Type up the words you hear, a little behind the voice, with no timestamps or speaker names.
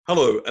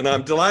Hello, and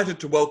I'm delighted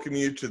to welcome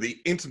you to the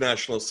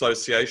International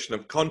Association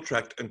of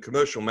Contract and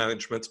Commercial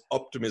Management's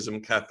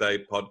Optimism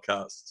Cafe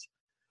podcasts.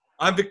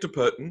 I'm Victor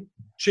Purton,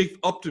 Chief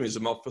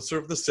Optimism Officer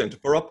of the Centre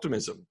for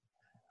Optimism,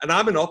 and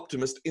I'm an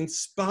optimist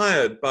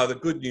inspired by the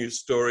good news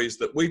stories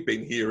that we've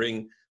been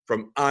hearing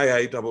from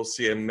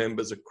IACCM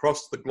members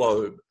across the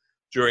globe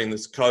during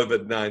this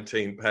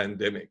COVID-19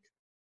 pandemic.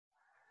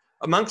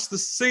 Amongst the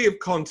sea of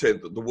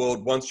content that the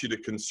world wants you to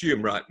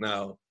consume right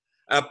now,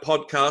 our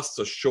podcasts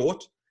are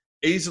short,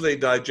 easily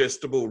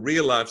digestible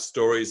real-life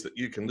stories that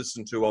you can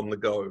listen to on the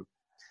go.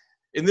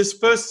 In this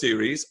first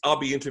series, I'll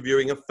be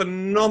interviewing a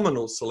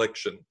phenomenal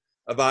selection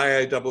of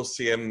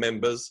IACCM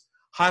members,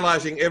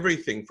 highlighting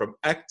everything from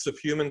acts of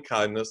human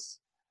kindness,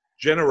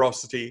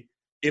 generosity,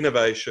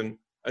 innovation,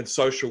 and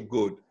social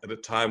good at a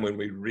time when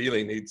we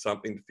really need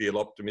something to feel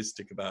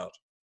optimistic about.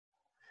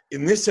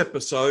 In this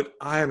episode,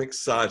 I am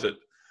excited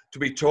to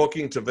be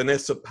talking to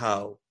Vanessa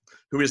Powell,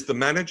 who is the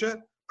Manager,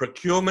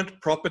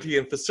 Procurement, Property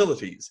and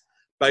Facilities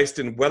based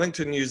in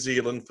Wellington, New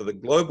Zealand for the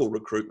global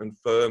recruitment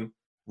firm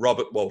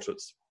Robert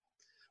Walters.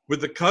 With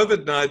the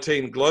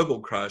COVID-19 global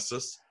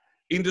crisis,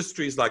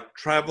 industries like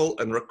travel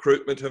and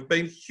recruitment have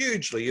been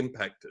hugely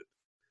impacted.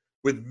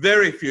 With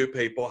very few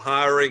people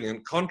hiring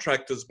and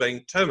contractors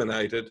being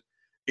terminated,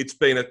 it's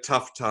been a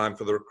tough time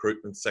for the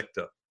recruitment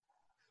sector.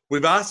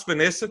 We've asked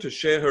Vanessa to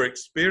share her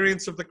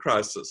experience of the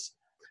crisis,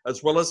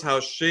 as well as how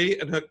she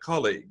and her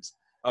colleagues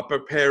are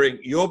preparing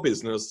your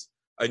business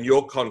and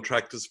your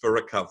contractors for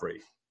recovery.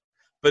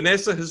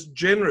 Vanessa has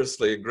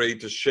generously agreed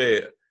to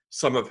share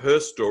some of her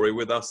story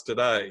with us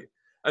today.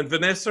 And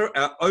Vanessa,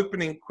 our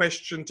opening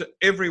question to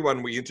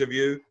everyone we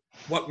interview,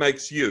 what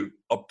makes you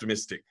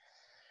optimistic?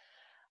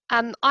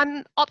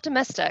 I'm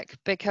optimistic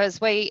because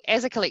we,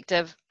 as a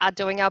collective, are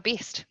doing our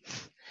best.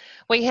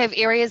 We have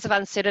areas of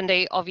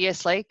uncertainty,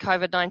 obviously.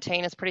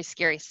 COVID-19 is pretty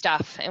scary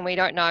stuff, and we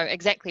don't know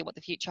exactly what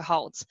the future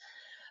holds.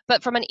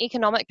 But from an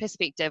economic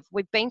perspective,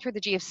 we've been through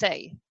the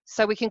GFC,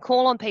 so we can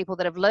call on people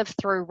that have lived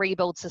through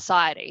rebuild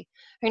society,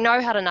 who know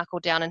how to knuckle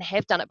down and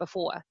have done it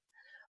before.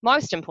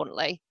 Most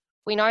importantly,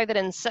 we know that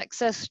in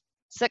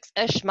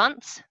six-ish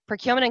months,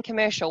 procurement and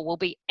commercial will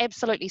be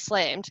absolutely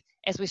slammed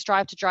as we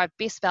strive to drive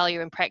best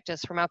value and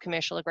practice from our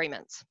commercial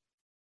agreements.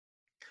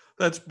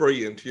 That's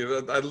brilliant.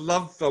 I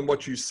love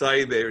what you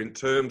say there in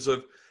terms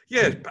of,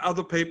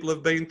 other people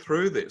have been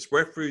through this,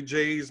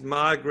 refugees,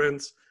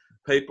 migrants,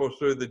 people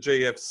through the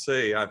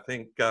GFC. I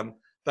think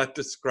that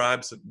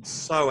describes it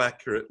so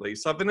accurately.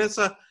 So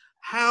Vanessa,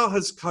 how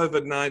has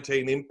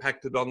COVID-19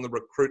 impacted on the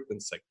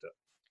recruitment sector?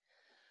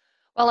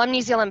 Well, I'm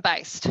New Zealand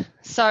based.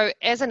 So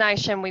as a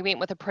nation, we went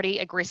with a pretty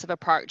aggressive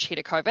approach here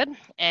to COVID,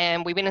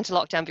 and we went into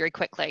lockdown very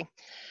quickly.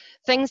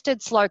 Things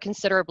did slow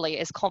considerably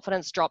as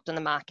confidence dropped in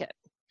the market.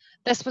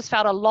 This was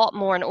felt a lot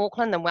more in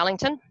Auckland than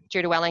Wellington,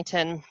 due to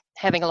Wellington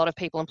having a lot of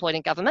people employed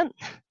in government.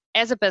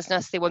 As a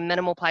business, there were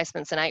minimal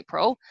placements in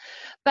April,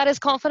 but as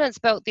confidence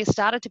built, there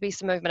started to be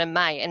some movement in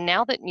May, and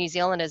now that New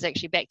Zealand is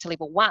actually back to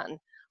level 1,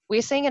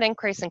 we're seeing an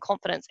increase in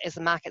confidence as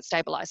the market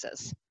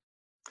stabilises.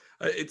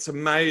 It's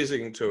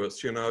amazing to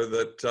us,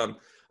 that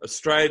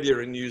Australia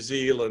and New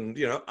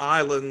Zealand,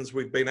 islands,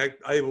 we've been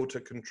able to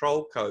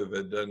control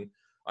COVID, and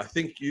I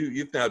think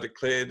you've now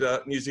declared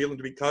New Zealand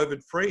to be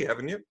COVID-free,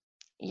 haven't you?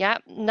 Yeah,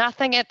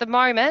 nothing at the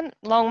moment.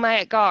 Long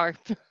may it go.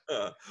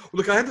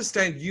 Look, I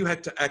understand you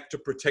had to act to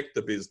protect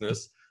the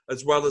business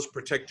as well as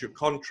protect your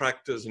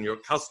contractors and your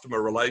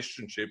customer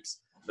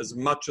relationships as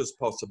much as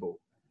possible.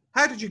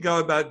 How did you go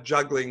about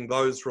juggling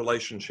those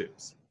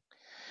relationships?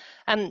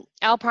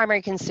 Our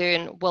primary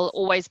concern will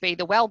always be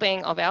the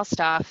well-being of our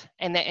staff,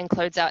 and that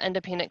includes our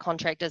independent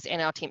contractors and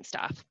our temp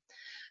staff.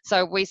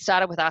 So we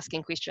started with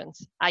asking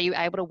questions. Are you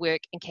able to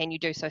work, and can you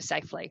do so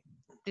safely?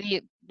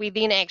 We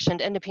then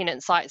actioned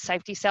independent site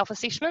safety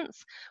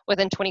self-assessments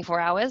within 24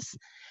 hours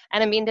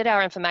and amended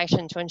our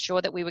information to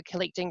ensure that we were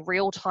collecting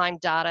real-time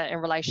data in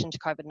relation to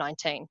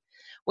COVID-19.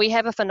 We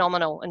have a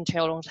phenomenal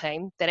internal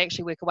team that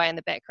actually work away in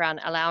the background,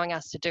 allowing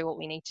us to do what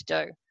we need to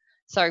do.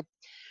 So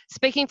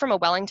speaking from a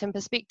Wellington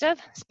perspective,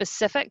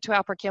 specific to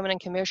our procurement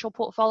and commercial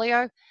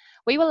portfolio,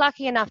 we were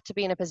lucky enough to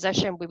be in a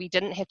position where we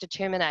didn't have to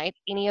terminate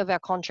any of our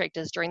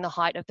contractors during the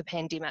height of the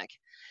pandemic.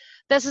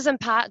 This is in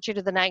part due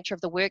to the nature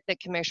of the work that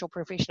commercial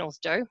professionals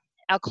do.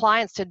 Our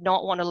clients did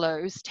not want to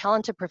lose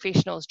talented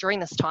professionals during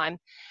this time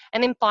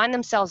and then find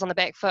themselves on the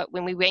back foot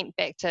when we went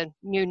back to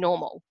new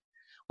normal.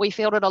 We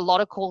fielded a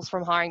lot of calls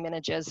from hiring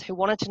managers who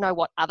wanted to know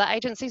what other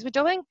agencies were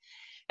doing,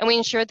 and we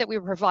ensured that we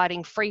were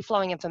providing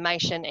free-flowing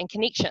information and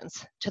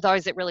connections to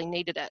those that really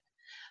needed it.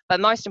 But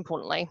most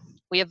importantly,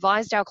 we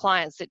advised our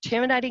clients that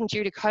terminating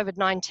due to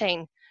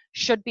COVID-19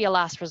 should be a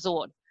last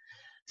resort.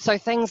 So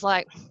things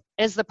like,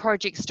 is the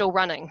project still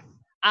running?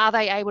 Are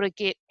they able to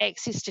get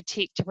access to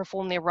tech to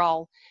perform their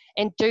role?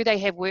 And do they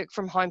have work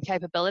from home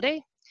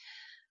capability?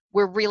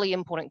 Were really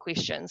important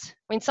questions.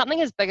 When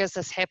something as big as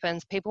this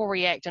happens, people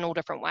react in all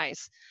different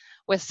ways,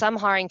 with some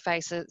hiring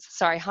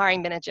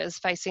managers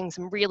facing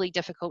some really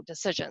difficult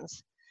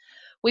decisions.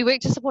 We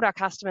work to support our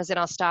customers and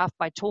our staff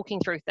by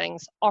talking through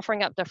things,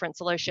 offering up different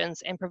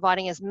solutions, and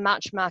providing as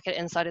much market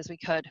insight as we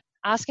could.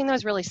 Asking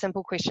those really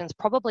simple questions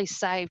probably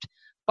saved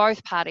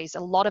both parties a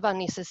lot of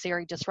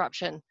unnecessary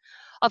disruption.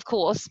 Of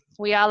course,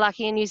 we are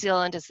lucky in New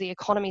Zealand as the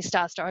economy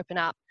starts to open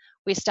up.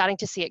 We're starting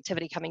to see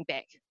activity coming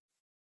back.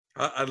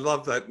 I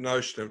love that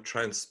notion of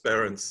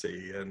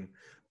transparency and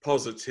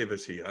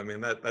positivity. I mean,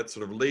 that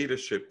sort of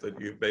leadership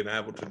that you've been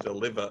able to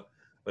deliver,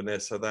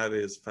 Vanessa, that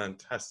is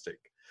fantastic.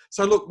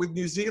 So look, with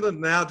New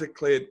Zealand now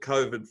declared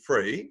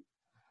COVID-free,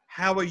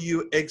 how are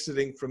you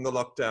exiting from the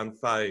lockdown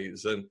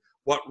phase, and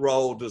what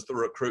role does the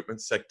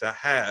recruitment sector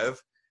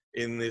have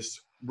in this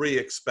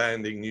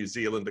re-expanding New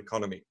Zealand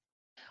economy?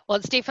 Well,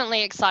 it's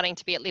definitely exciting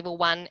to be at level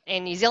 1,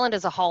 and New Zealand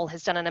as a whole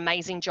has done an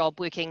amazing job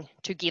working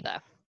together.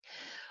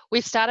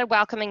 We've started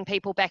welcoming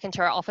people back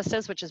into our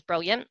offices, which is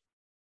brilliant.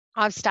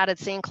 I've started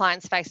seeing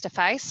clients face to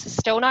face,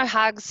 still no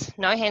hugs,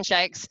 no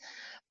handshakes,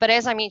 but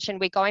as I mentioned,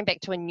 we're going back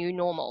to a new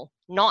normal,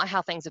 not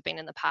how things have been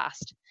in the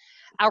past.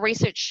 Our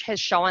research has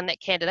shown that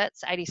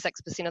candidates,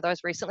 86% of those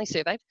recently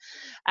surveyed,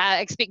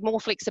 expect more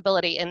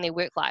flexibility in their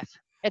work life.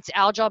 It's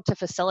our job to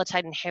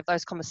facilitate and have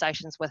those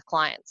conversations with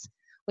clients.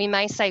 We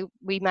may see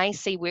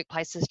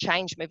workplaces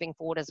change moving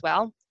forward as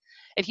well.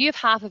 If you have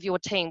half of your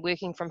team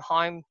working from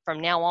home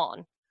from now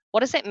on, what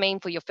does that mean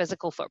for your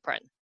physical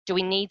footprint? Do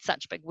we need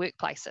such big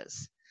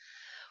workplaces?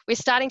 We're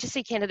starting to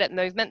see candidate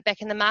movement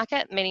back in the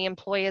market. Many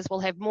employers will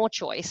have more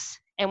choice,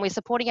 and we're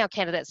supporting our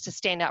candidates to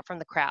stand out from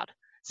the crowd.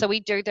 So we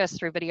do this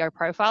through video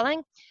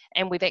profiling,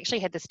 and we've actually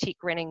had this tech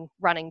running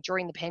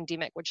during the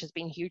pandemic, which has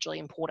been hugely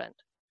important.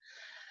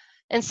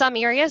 In some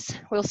areas,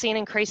 we'll see an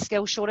increased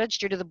skill shortage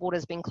due to the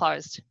borders being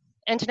closed.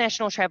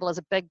 International travel is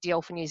a big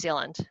deal for New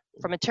Zealand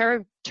from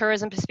a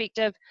tourism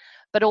perspective,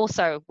 but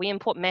also we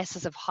import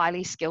masses of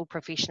highly skilled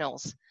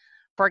professionals.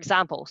 For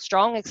example,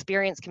 strong,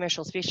 experienced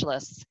commercial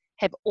specialists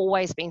have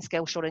always been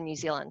skill short in New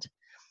Zealand.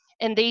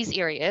 In these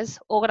areas,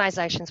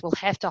 organisations will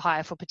have to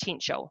hire for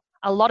potential.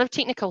 A lot of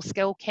technical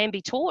skill can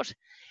be taught,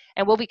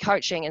 and we'll be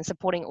coaching and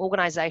supporting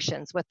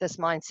organisations with this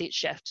mindset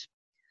shift.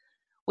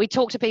 We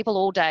talk to people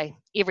all day,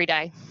 every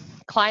day,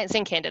 clients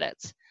and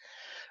candidates.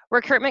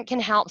 Recruitment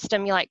can help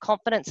stimulate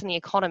confidence in the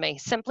economy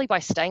simply by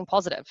staying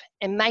positive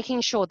and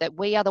making sure that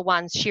we are the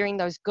ones sharing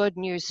those good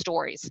news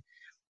stories.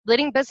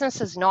 Letting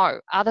businesses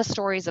know other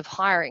stories of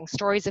hiring,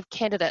 stories of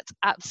candidates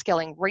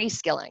upskilling,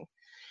 reskilling.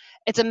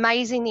 It's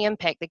amazing the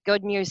impact that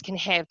good news can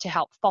have to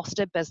help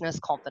foster business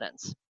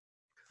confidence.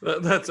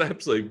 That's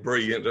absolutely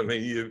brilliant. I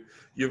mean,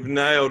 you've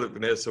nailed it,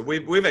 Vanessa.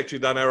 We've actually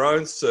done our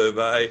own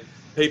survey,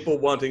 people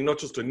wanting not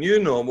just a new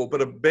normal,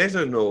 but a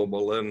better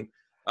normal. And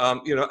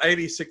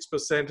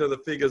 86% of the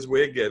figures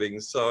we're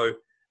getting. So,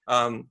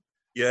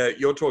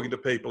 you're talking to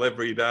people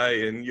every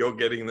day and you're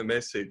getting the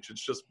message.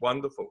 It's just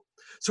wonderful.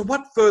 So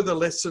what further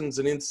lessons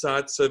and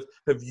insights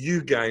have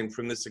you gained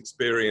from this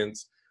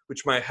experience,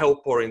 which may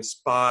help or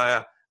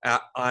inspire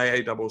our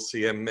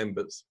IACCM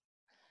members?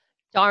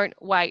 Don't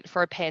wait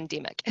for a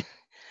pandemic.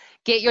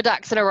 Get your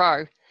ducks in a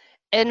row.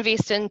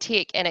 Invest in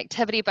tech and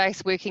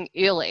activity-based working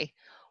early.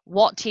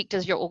 What tech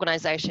does your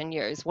organisation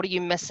use? What are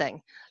you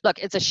missing? Look,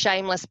 it's a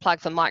shameless plug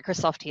for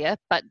Microsoft here,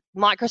 but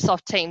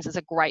Microsoft Teams is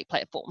a great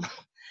platform.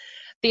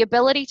 The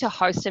ability to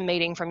host a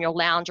meeting from your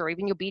lounge or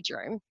even your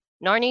bedroom,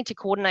 no need to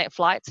coordinate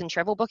flights and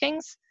travel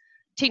bookings.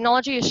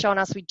 Technology has shown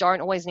us we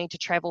don't always need to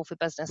travel for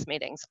business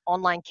meetings.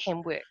 Online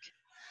can work.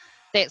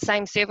 That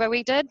same survey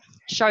we did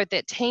showed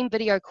that team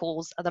video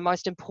calls are the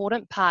most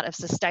important part of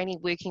sustaining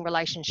working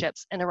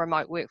relationships in a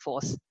remote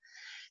workforce.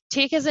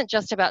 Tech isn't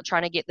just about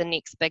trying to get the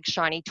next big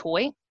shiny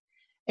toy.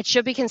 It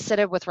should be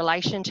considered with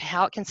relation to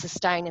how it can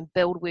sustain and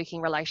build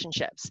working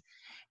relationships.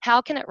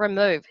 How can it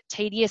remove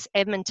tedious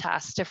admin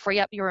tasks to free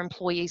up your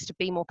employees to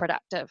be more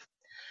productive?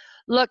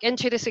 Look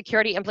into the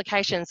security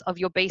implications of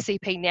your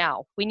BCP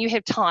now, when you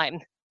have time,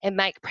 and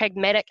make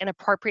pragmatic and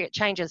appropriate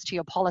changes to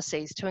your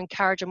policies to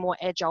encourage a more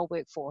agile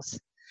workforce.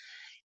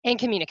 And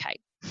communicate.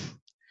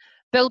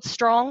 Build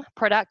strong,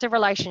 productive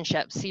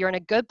relationships so you're in a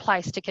good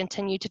place to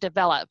continue to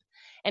develop.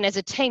 And as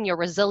a team, you're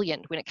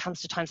resilient when it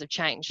comes to times of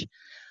change.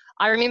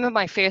 I remember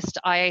my first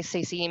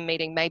IACCM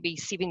meeting maybe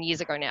 7 years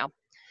ago now.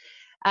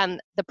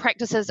 The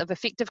practices of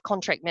effective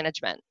contract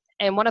management.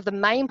 And one of the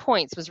main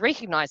points was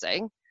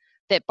recognizing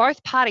that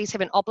both parties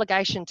have an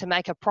obligation to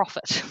make a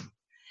profit.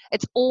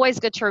 It's always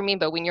good to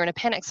remember when you're in a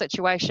panic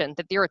situation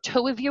that there are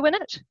two of you in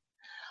it.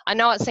 I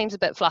know it seems a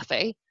bit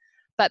fluffy,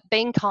 but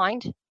being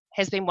kind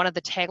has been one of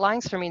the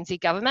taglines from NZ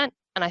government,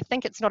 and I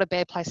think it's not a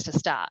bad place to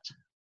start.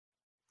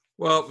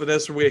 Well,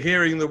 Vanessa, we're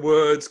hearing the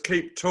words,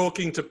 keep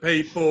talking to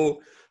people,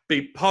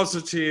 be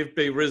positive,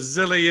 be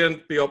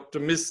resilient, be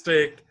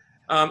optimistic.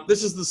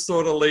 This is the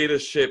sort of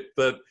leadership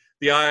that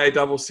the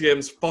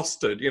IACCM's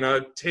fostered.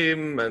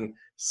 Tim and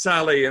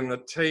Sally and the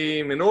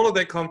team, in all of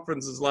their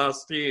conferences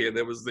last year,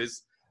 there was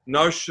this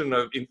notion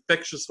of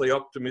infectiously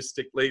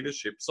optimistic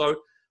leadership. So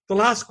the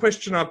last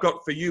question I've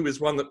got for you is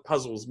one that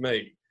puzzles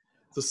me.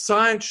 The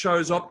science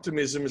shows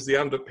optimism is the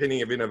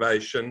underpinning of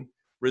innovation,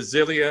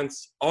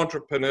 resilience,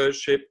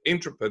 entrepreneurship,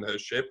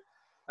 intrapreneurship.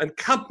 And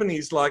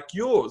companies like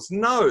yours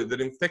know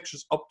that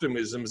infectious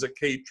optimism is a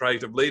key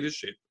trait of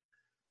leadership.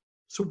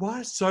 So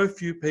why are so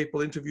few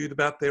people interviewed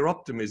about their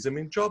optimism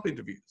in job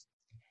interviews?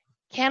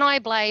 Can I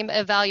blame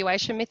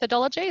evaluation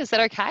methodology? Is that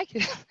okay?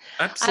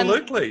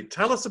 Absolutely.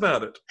 Tell us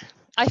about it.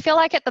 I feel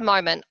like at the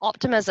moment,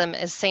 optimism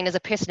is seen as a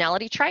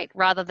personality trait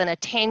rather than a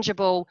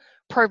tangible,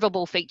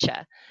 provable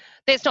feature.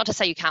 That's not to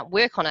say you can't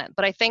work on it,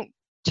 but I think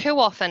too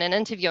often in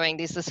interviewing,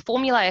 there's this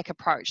formulaic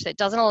approach that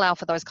doesn't allow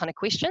for those kind of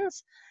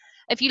questions.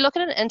 If you look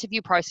at an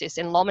interview process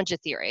in Lominger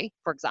theory,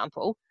 for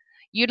example,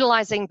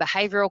 utilizing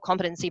behavioral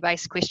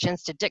competency-based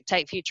questions to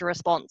dictate future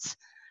response,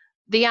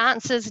 the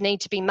answers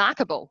need to be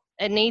markable.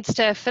 It needs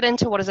to fit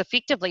into what is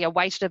effectively a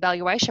weighted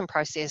evaluation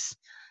process.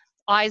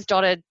 I's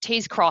dotted,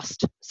 T's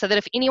crossed, so that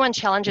if anyone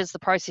challenges the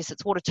process,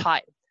 it's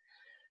watertight.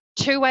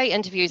 Two-way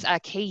interviews are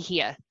key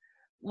here.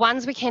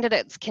 Ones where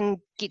candidates can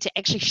get to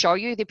actually show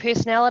you their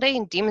personality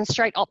and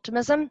demonstrate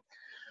optimism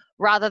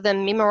rather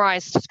than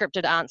memorize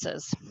scripted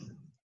answers.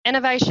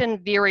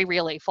 Innovation very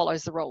rarely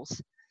follows the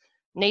rules.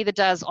 Neither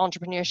does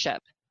entrepreneurship.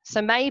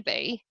 So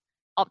maybe,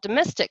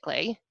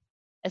 optimistically,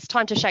 it's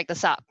time to shake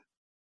this up.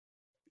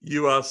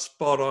 You are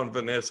spot on,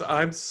 Vanessa.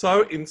 I'm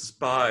so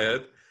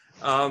inspired.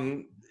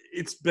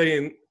 It's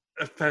been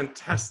a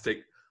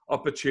fantastic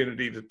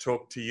opportunity to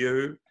talk to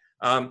you,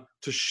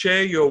 to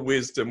share your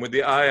wisdom with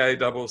the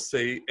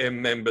IACCM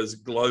members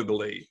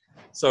globally.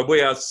 So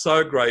we are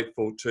so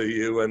grateful to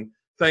you, and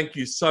thank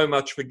you so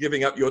much for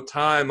giving up your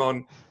time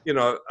on,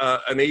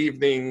 an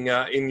evening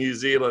in New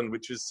Zealand,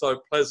 which is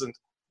so pleasant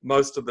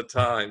most of the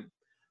time.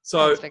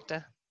 So Thanks,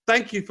 Victor.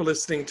 Thank you for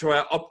listening to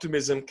our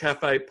Optimism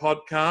Cafe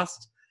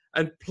podcast.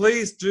 And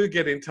please do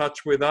get in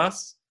touch with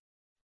us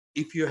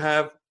if you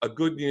have a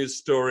good news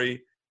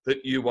story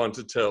that you want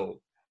to tell.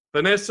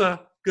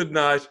 Vanessa, good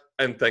night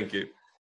and thank you.